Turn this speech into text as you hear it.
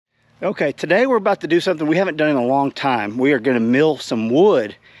Okay, today we're about to do something we haven't done in a long time. We are going to mill some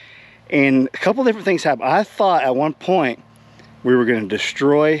wood, and a couple different things happened. I thought at one point we were going to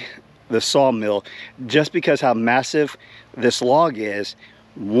destroy the sawmill just because how massive this log is.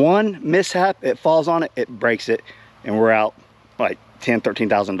 One mishap, it falls on it, it breaks it, and we're out like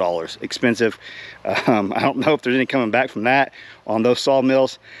 $10,000–$13,000. Expensive. I don't know if there's any coming back from that on those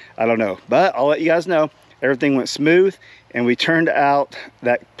sawmills. I don't know, but I'll let you guys know. Everything went smooth, and we turned out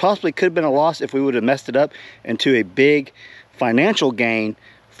that possibly could have been a loss if we would have messed it up into a big financial gain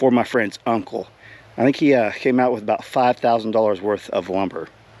for my friend's uncle. I think he came out with about $5,000 worth of lumber.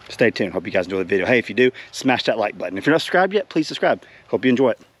 Stay tuned. Hope you guys enjoy the video. Hey, if you do, smash that like button. If you're not subscribed yet, please subscribe. Hope you enjoy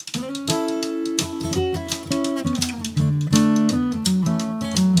it.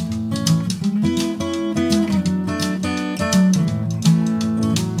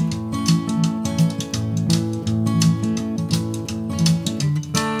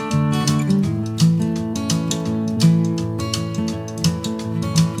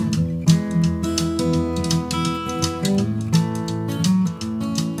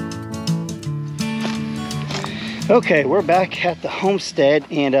 Okay, we're back at the homestead,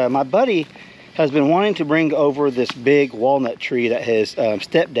 and my buddy has been wanting to bring over this big walnut tree that his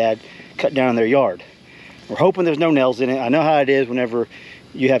stepdad cut down in their yard. We're hoping there's no nails in it. I know how it is whenever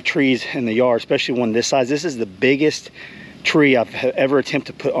you have trees in the yard, especially one this size. This is the biggest tree I've ever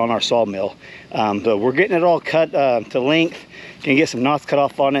attempted to put on our sawmill. But we're getting it all cut to length. Gonna get some knots cut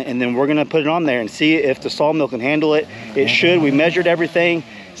off on it, and then we're gonna put it on there and see if the sawmill can handle it. It should. We measured everything.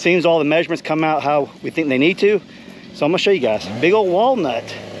 Seems all the measurements come out how we think they need to. So I'm gonna show you guys. Big old walnut,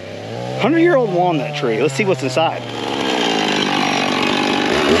 100-year-old walnut tree. Let's see what's inside.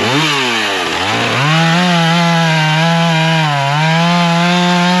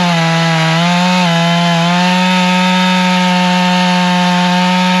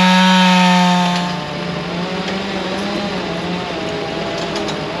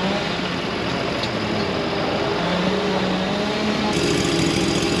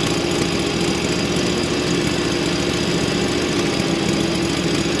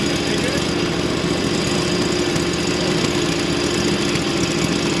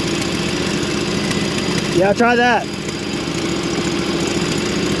 Yeah, try that.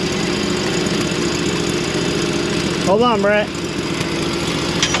 Hold on, Brett.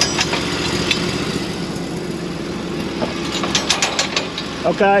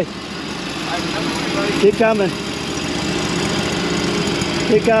 Okay. Keep coming.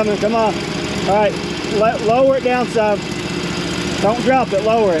 Keep coming, come on. All right, lower it down some. Don't drop it,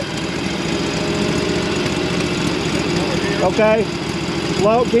 lower it. Okay,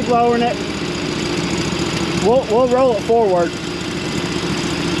 keep lowering it. We'll roll it forward.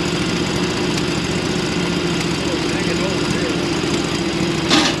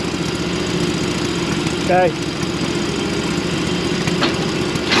 Okay.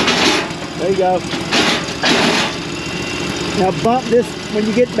 There you go. Now bump this, when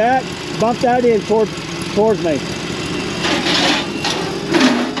you get back, bump that in towards me.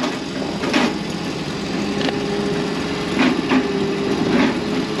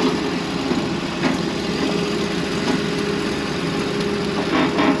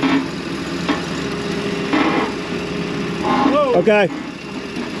 Okay.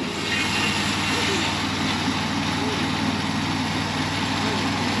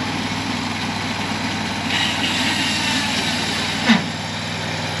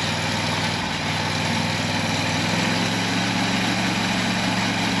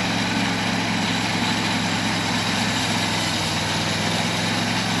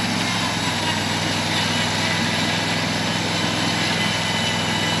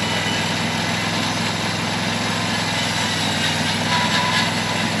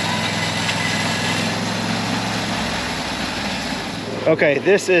 Okay,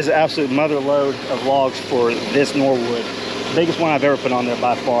 this is absolute mother load of logs for this Norwood. Biggest one I've ever put on there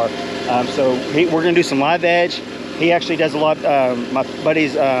by far. So we're gonna do some live edge. He actually does a lot, my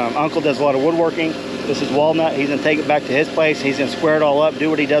buddy's uncle does a lot of woodworking. This is Walnut. He's gonna take it back to his place. He's gonna square it all up, do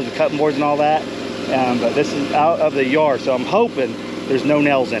what he does with cutting boards and all that. But this is out of the yard, so I'm hoping there's no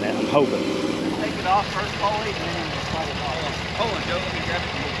nails in it. I'm hoping. Take it off first, Paulie, and then slide it off. Hold on, Joe, let me grab it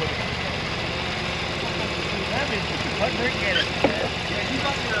and we'll put it. Let Rick get it. Yeah, you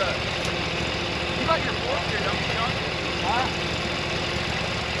got your fork here, don't you, John? Huh?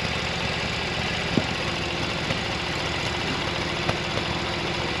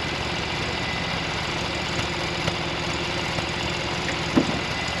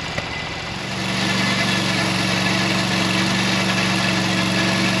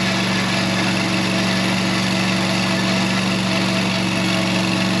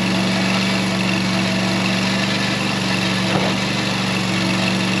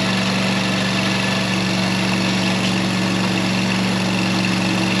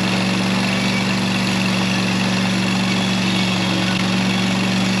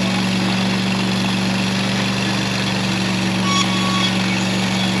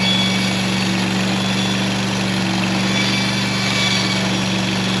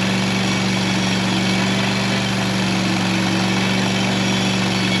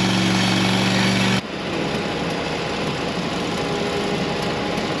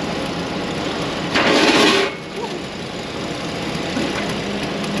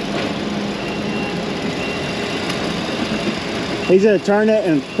 He's gonna turn it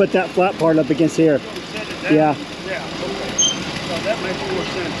and put that flat part up against here. Yeah. Yeah, okay. So that makes more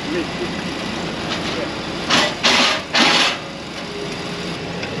sense to me.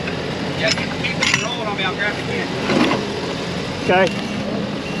 Yeah, keep it rolling on me. I'll grab the can. Okay.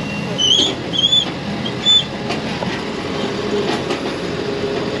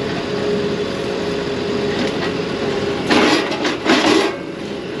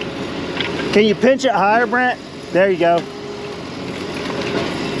 Can you pinch it higher, Brent? There you go.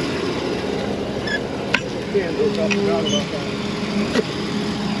 Can goes up and out about that.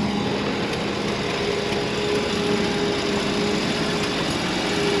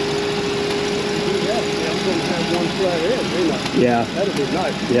 One flat edge, ain't it? Yeah. That'd be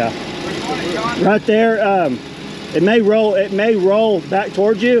nice. Yeah. Right there. It may roll back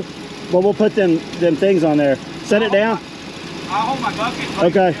towards you, but we'll put them things on there. Set it down. I'll hold my bucket.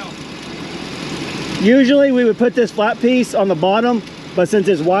 Okay. Usually we would put this flat piece on the bottom, but since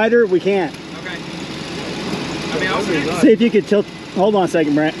it's wider, we can't. Okay. I mean, I'll See if you could tilt. Hold on a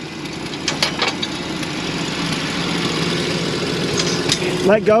second, Brent.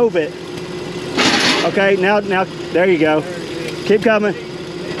 Let go of it. Okay, now, there you go. Keep coming.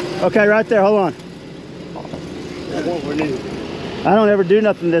 Okay, right there, hold on. That's what we need. I don't ever do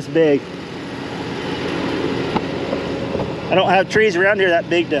nothing this big. I don't have trees around here that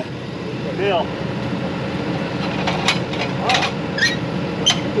big to fill.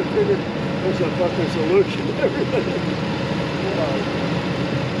 There's a fucking solution to everything.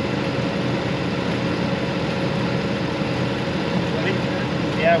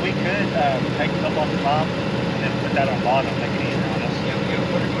 Yeah, we could take a couple off the top and then put that on bottom, make it easier on us. Yeah,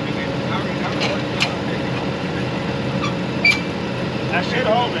 what are you going to do? I should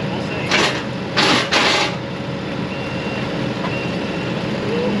hold it, we'll see.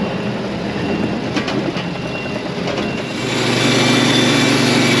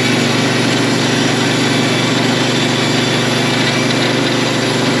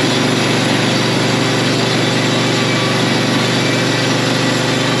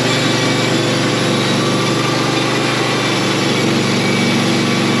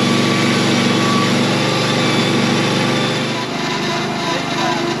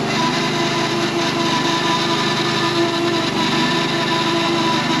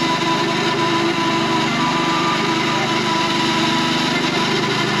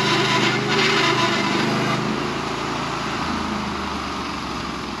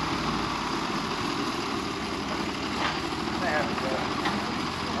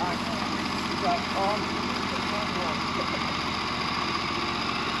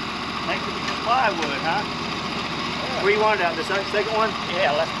 Make it just plywood, huh? Yeah. Where you want it out? The second one?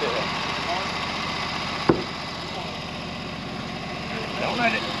 Yeah, let's do it. Don't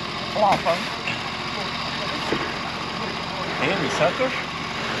let it flop on. Heavy suckers.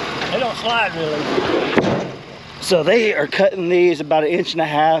 They don't slide really. So they are cutting these about 1.5 inch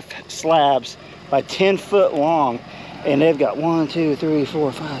slabs by 10 foot long. And they've got 1, 2, 3,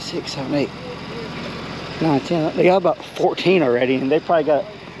 4, 5, 6, 7, 8, 9, 10. They got about 14 already, and they probably got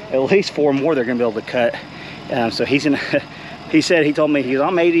at least 4 more they're gonna be able to cut. So he's gonna, he told me,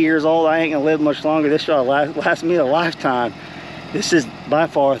 I'm 80 years old, I ain't gonna live much longer. This shall last me a lifetime. This is by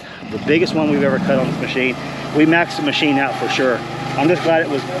far the biggest one we've ever cut on this machine. We maxed the machine out for sure. I'm just glad it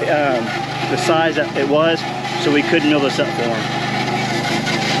was the size that it was, so we could mill this up for him.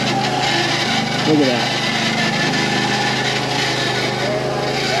 Look at that.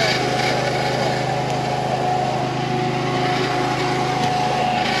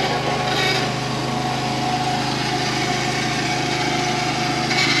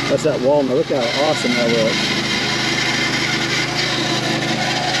 That's that walnut. Look how awesome that looks.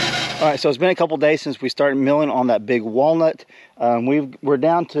 All right, so it's been a couple days since we started milling on that big walnut. We're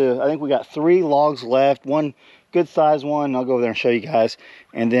down to, I think we got 3 logs left. One good sized one, I'll go over there and show you guys,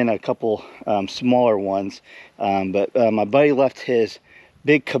 and then a couple smaller ones. But my buddy left his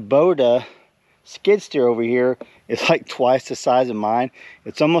big Kubota skid steer over here. It's like twice the size of mine.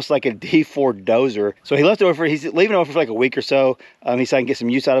 It's almost like a D4 dozer. So he left it over, he's leaving it over for like a week or so. He said I can get some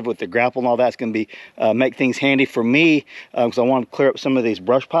use out of it with the grapple and all that. It's gonna be, make things handy for me because I want to clear up some of these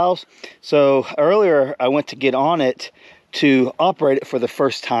brush piles. So earlier I went to get on it to operate it for the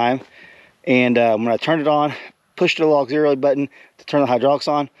first time. And when I turned it on, pushed the auxiliary button to turn the hydraulics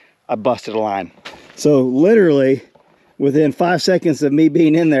on, I busted a line. So literally within 5 seconds of me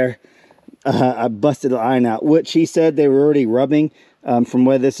being in there, I busted the line out, which he said they were already rubbing from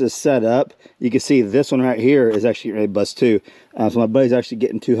where this is set up. You can see this one right here is actually ready to bust too. So my buddy's actually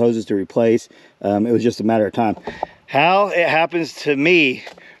getting 2 hoses to replace. It was just a matter of time. How it happens to me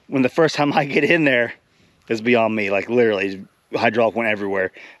when the first time I get in there is beyond me. Like literally, hydraulic went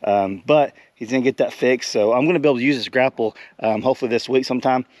everywhere. But he's gonna get that fixed. So I'm gonna be able to use this grapple hopefully this week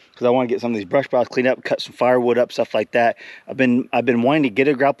sometime, because I want to get some of these brush piles cleaned up, cut some firewood up, stuff like that. I've been wanting to get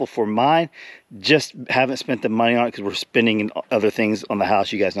a grapple for mine, just haven't spent the money on it because we're spending other things on the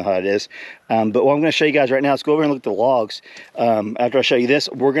house. You guys know how it is. But what I'm going to show you guys right now, let's go over and look at the logs. After I show you this,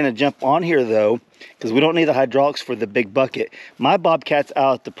 we're going to jump on here though, because we don't need the hydraulics for the big bucket. My Bobcat's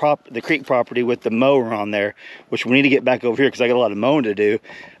out at the creek property with the mower on there, which we need to get back over here because I got a lot of mowing to do.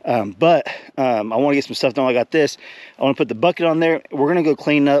 I want to get some stuff done. I got this. I want to put the bucket on there. We're going to go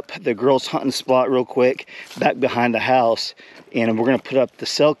clean up the girls' hunting spot real quick back behind the house, and we're going to put up the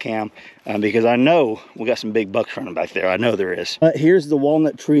cell cam because I know we got some big bucks running back there. I know there is. Here's the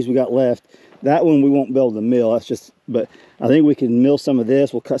walnut trees we got left. That one we won't be able to mill. That's just, but I think we can mill some of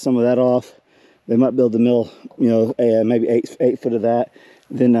this. We'll cut some of that off. They might be able to mill, you know, maybe eight foot of that.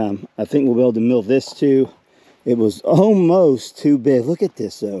 Then I think we'll be able to mill this too. It was almost too big. Look at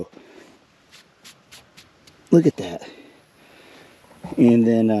this though. Look at that. And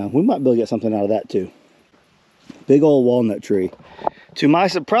then we might be able to get something out of that too. Big old walnut tree. To my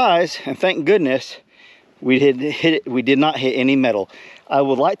surprise, and thank goodness, we did not hit any metal. I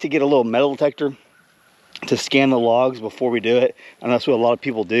would like to get a little metal detector to scan the logs before we do it, and that's what a lot of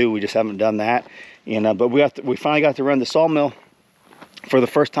people do. We just haven't done that. And but we finally got to run the sawmill for the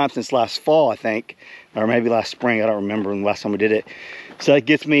first time since last fall, I think, or maybe last spring. I don't remember the last time we did it. So that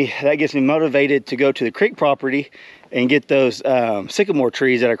gets me motivated to go to the creek property and get those sycamore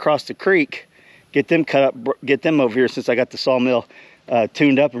trees that are across the creek, get them cut up, get them over here. Since I got the sawmill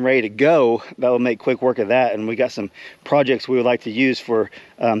tuned up and ready to go, that will make quick work of that. And we got some projects we would like to use for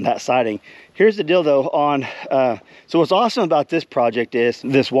that siding. Here's the deal though on, so what's awesome about this project is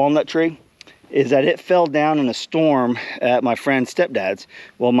this walnut tree is that it fell down in a storm at my friend's stepdad's.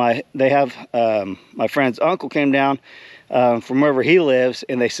 Well, my friend's uncle came down from wherever he lives,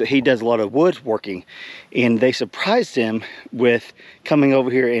 and he does a lot of woodworking, and they surprised him with coming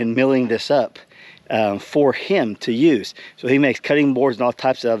over here and milling this up for him to use. So he makes cutting boards and all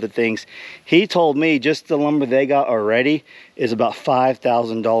types of other things. He told me just the lumber they got already is about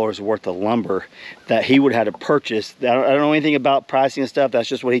 $5,000 worth of lumber that he would have to purchase. I don't know anything about pricing and stuff. That's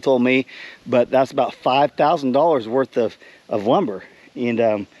just what he told me. But that's about $5,000 worth of lumber.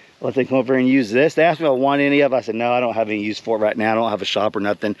 And let them come over and use this. They asked me if I want any of it. I said, no, I don't have any use for it right now. I don't have a shop or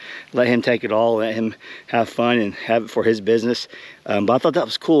nothing. Let him take it all. Let him have fun and have it for his business. But I thought that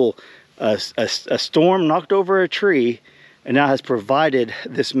was cool. A storm knocked over a tree and now has provided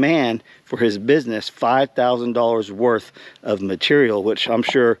this man for his business $5,000 worth of material, which I'm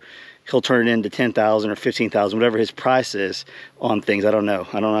sure he'll turn it into $10,000 or $15,000, whatever his price is on things. I don't know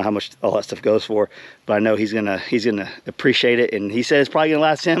how much all that stuff goes for, but I know he's gonna appreciate it, and he said it's probably gonna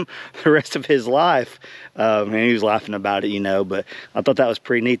last him the rest of his life. And he was laughing about it, you know. But I thought that was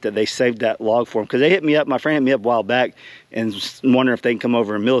pretty neat that they saved that log for him, because they hit me up. My friend hit me up a while back and was wondering if they can come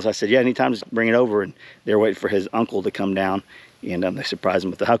over and mill us. I said, yeah, anytime, just bring it over. And they're waiting for his uncle to come down, and they surprised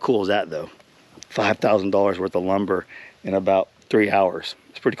him with it. How cool is that though? $5,000 worth of lumber in about 3 hours.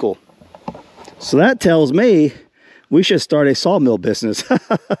 It's pretty cool. So that tells me we should start a sawmill business.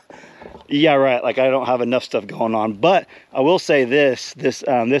 Yeah, right. Like, I don't have enough stuff going on, but I will say this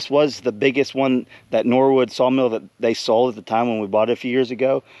was the biggest one, that Norwood sawmill that they sold at the time when we bought it a few years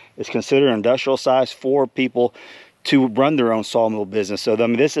ago. It's considered industrial size for people to run their own sawmill business. So I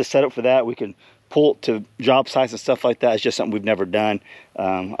mean, this is set up for that. We can pull it to job sites and stuff like that. It's just something we've never done.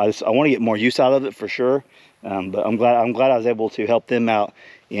 I want to get more use out of it for sure. But I'm glad I was able to help them out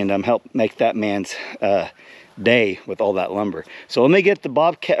and help make that man's day with all that lumber. So let me get the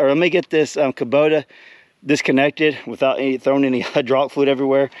Bobcat, or let me get this Kubota disconnected without throwing any hydraulic fluid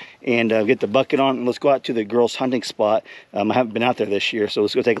everywhere, and get the bucket on, and let's go out to the girls' hunting spot. I haven't been out there this year, so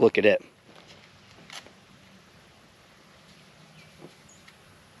let's go take a look at it.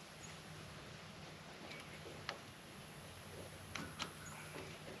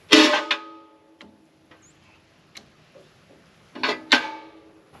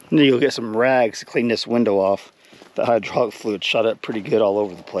 I need to go get some rags to clean this window off. The hydraulic fluid shot up pretty good all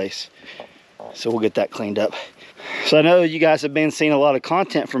over the place. So we'll get that cleaned up. So I know you guys have been seeing a lot of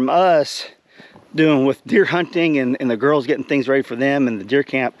content from us doing with deer hunting and the girls getting things ready for them and the deer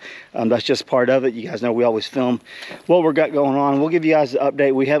camp. That's just part of it. You guys know we always film what we've got going on. We'll give you guys an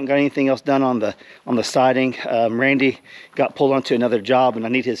update. We haven't got anything else done on the siding. Randy got pulled onto another job, and I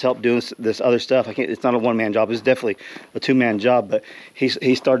need his help doing this other stuff. It's not a one-man job. It's definitely a two-man job, but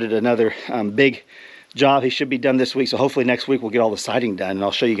he started another big job. He should be done this week, so hopefully next week we'll get all the siding done, and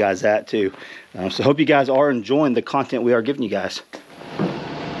I'll show you guys that too. So hope you guys are enjoying the content we are giving you guys.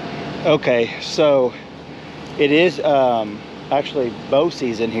 Okay, so it is actually bow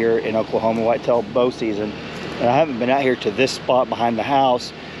season here in Oklahoma, whitetail bow season. And I haven't been out here to this spot behind the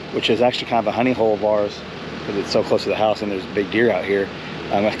house, which is actually kind of a honey hole of ours because it's so close to the house and there's big deer out here.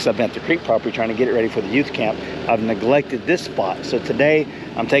 Because I've been at the creek property trying to get it ready for the youth camp. I've neglected this spot. So today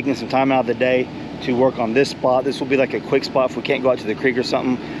I'm taking some time out of the day to work on this spot. This will be like a quick spot if we can't go out to the creek or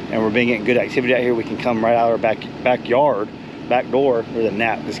something and we're being getting good activity out here. We can come right out our backyard, back door. There's a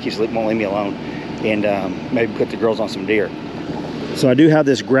gnat. This keeps won't leave me alone. And maybe put the girls on some deer. So I do have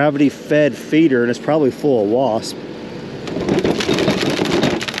this gravity fed feeder and it's probably full of wasps.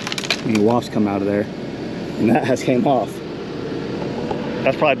 Any wasps come out of there. And that has came off.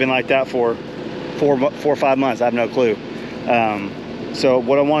 That's probably been like that for four or 5 months. I have no clue. So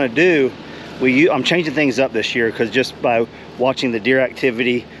what I want to do, I'm changing things up this year because just by watching the deer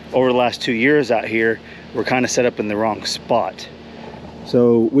activity over the last 2 years out here, we're kind of set up in the wrong spot.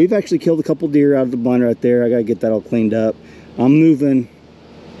 So we've actually killed a couple deer out of the blind right there. I got to get that all cleaned up. I'm moving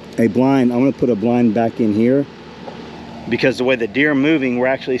a blind. I'm going to put a blind back in here because the way the deer are moving, we're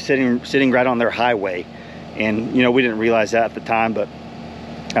actually sitting right on their highway. And you know, we didn't realize that at the time, but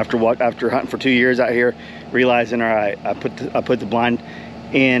after hunting for 2 years out here, realizing, all right, I put the blind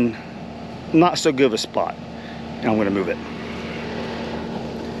in not so good of a spot, and I'm going to move it.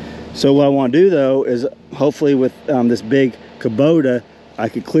 So what I want to do though is hopefully with this big Kubota, I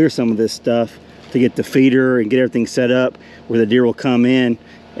could clear some of this stuff to get the feeder and get everything set up where the deer will come in,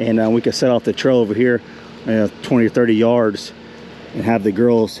 and we can set off the trail over here 20 or 30 yards and have the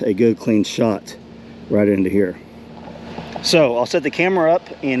girls a good clean shot right into here. So I'll set the camera up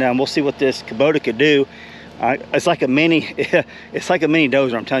and we'll see what this Kubota could do. It's like a mini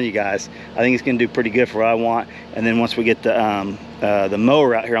dozer, I'm telling you guys. I think it's gonna do pretty good for what I want. And then once we get the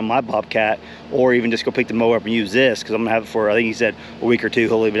mower out here on my Bobcat, or even just go pick the mower up and use this, because I'm gonna have it for, I think he said a week or two,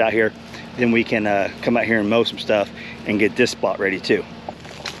 he'll leave it out here. Then we can come out here and mow some stuff and get this spot ready too.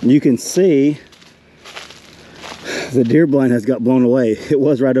 You can see the deer blind has got blown away. It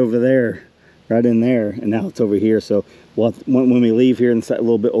was right over there, right in there, and now it's over here. So when we leave here in a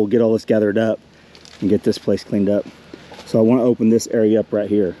little bit, we'll get all this gathered up and get this place cleaned up. So I want to open this area up right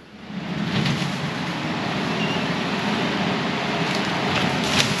here.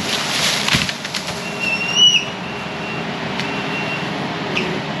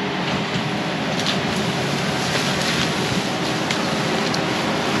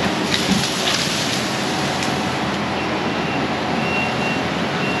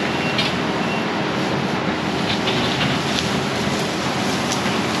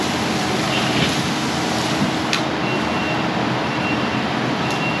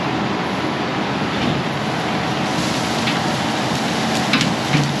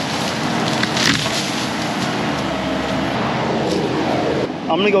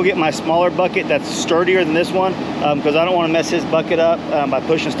 I'm gonna go get my smaller bucket that's sturdier than this one because I don't want to mess his bucket up by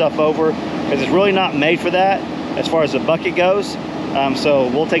pushing stuff over, because it's really not made for that as far as the bucket goes.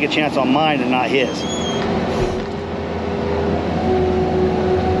 So we'll take a chance on mine and not his.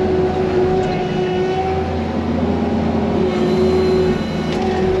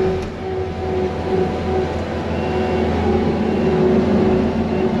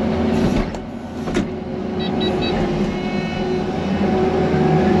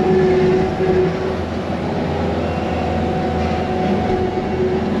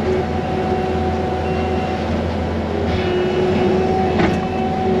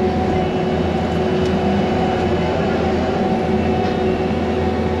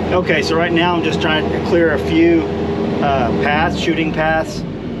 Okay, so right now I'm just trying to clear a few shooting paths,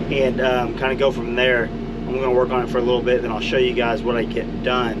 and kind of go from there. I'm going to work on it for a little bit, then I'll show you guys what I get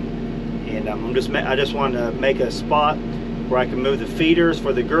done. And I just want to make a spot where I can move the feeders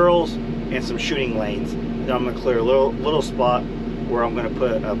for the girls and some shooting lanes. Then I'm going to clear a little spot where I'm going to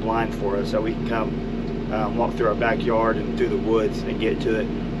put a blind for us, so we can come walk through our backyard and through the woods and get to it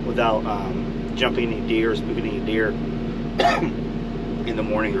without jumping any deer, spooking any deer in the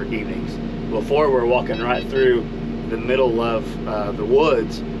morning or evenings. Before, we're walking right through the middle of the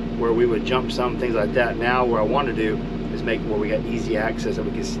woods where we would jump some things like that. Now what I want to do is make where we got easy access that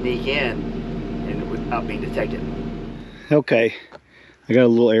we can sneak in and without being detected. Okay, I got a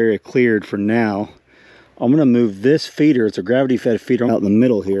little area cleared for now. I'm going to move this feeder. It's a gravity fed feeder out in the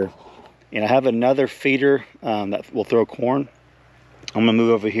middle here, and I have another feeder that will throw corn. I'm going to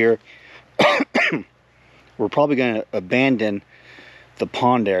move over here. We're probably going to abandon the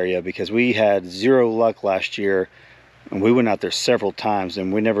pond area because we had zero luck last year, and we went out there several times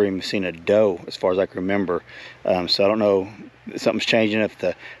and we never even seen a doe as far as I can remember. So I don't know if something's changing, if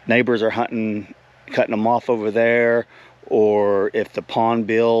the neighbors are hunting, cutting them off over there, or if the pond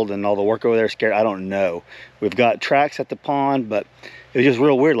build and all the work over there is scared. I don't know. We've got tracks at the pond, but it was just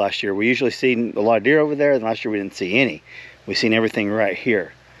real weird last year. We usually see a lot of deer over there, and last year we didn't see any. We've seen everything right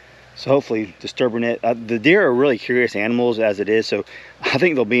here. So hopefully disturbing it. The deer are really curious animals as it is, so I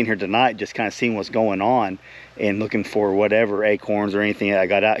think they'll be in here tonight just kind of seeing what's going on and looking for whatever acorns or anything I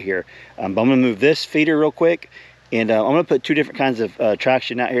got out here. But I'm gonna move this feeder real quick, and I'm gonna put two different kinds of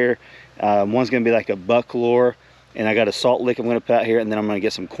traction out here. One's gonna be like a buck lure, and I got a salt lick I'm gonna put out here, and then I'm gonna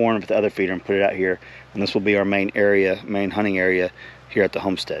get some corn with the other feeder and put it out here. And this will be our main hunting area here at the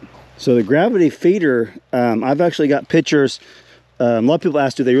homestead. So the gravity feeder, I've actually got pictures. A lot of people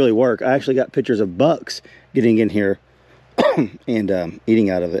ask, do they really work? I actually got pictures of bucks getting in here and eating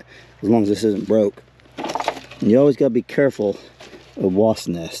out of it, as long as this isn't broke. And you always gotta be careful of wasp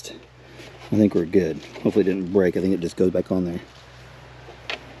nest. I think we're good. Hopefully it didn't break. I think it just goes back on there.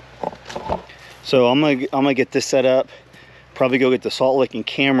 So I'm gonna get this set up, probably go get the salt licking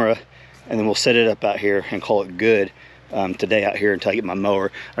camera, and then we'll set it up out here and call it good today out here until I get my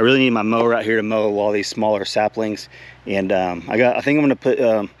mower. I really need my mower out here to mow all these smaller saplings. And I think I'm gonna put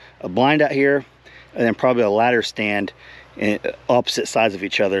a blind out here, and then probably a ladder stand in opposite sides of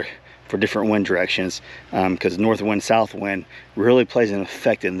each other for different wind directions, because north wind, south wind really plays an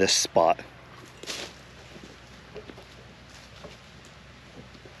effect in this spot.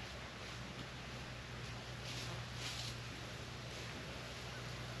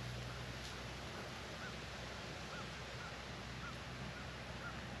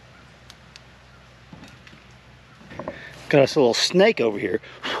 Got us a little snake over here.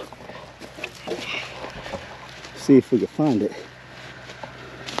 See if we can find it.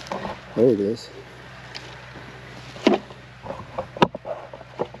 There it is.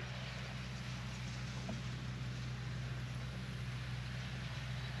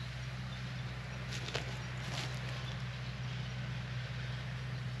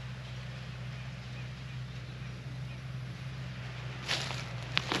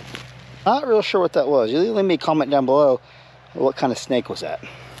 Not real sure what that was. You leave me a comment down below what kind of snake was that.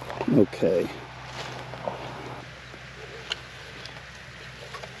 Okay.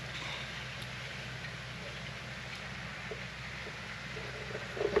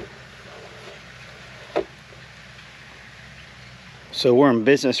 So we're in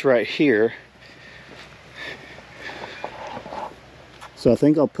business right here. So I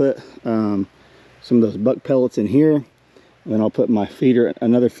think I'll put some of those buck pellets in here, and then I'll put my feeder,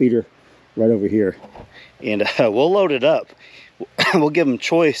 another feeder right over here, and we'll load it up. We'll give them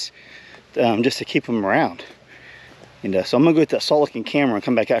choice just to keep them around. And so I'm gonna go get that salt licking camera and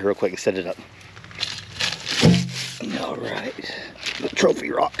come back out here real quick and set it up. All right, the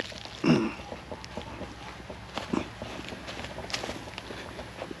trophy rock.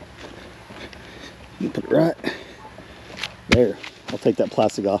 Put it right there. I'll take that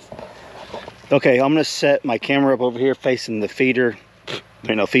plastic off. Okay, I'm gonna set my camera up over here facing the feeder.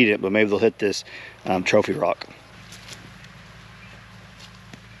 Maybe they'll feed it, but maybe they'll hit this trophy rock.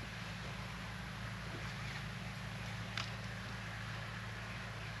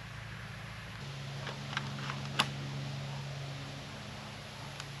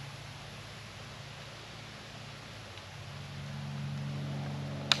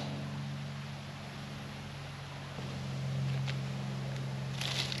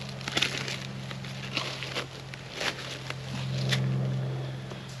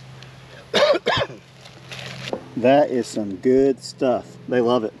 That is some good stuff. They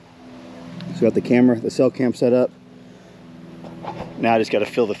love it. So we got the camera, the cell cam set up. Now I just got to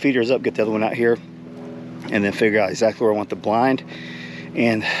fill the feeders up, get the other one out here, and then figure out exactly where I want the blind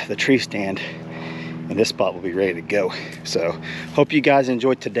and the tree stand. And this spot will be ready to go. So hope you guys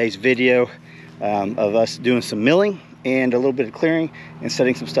enjoyed today's video of us doing some milling and a little bit of clearing and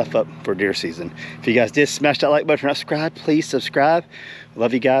setting some stuff up for deer season. If you guys did, smash that like button, not subscribe, please subscribe.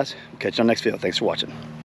 Love you guys. We'll catch you on the next video. Thanks for watching.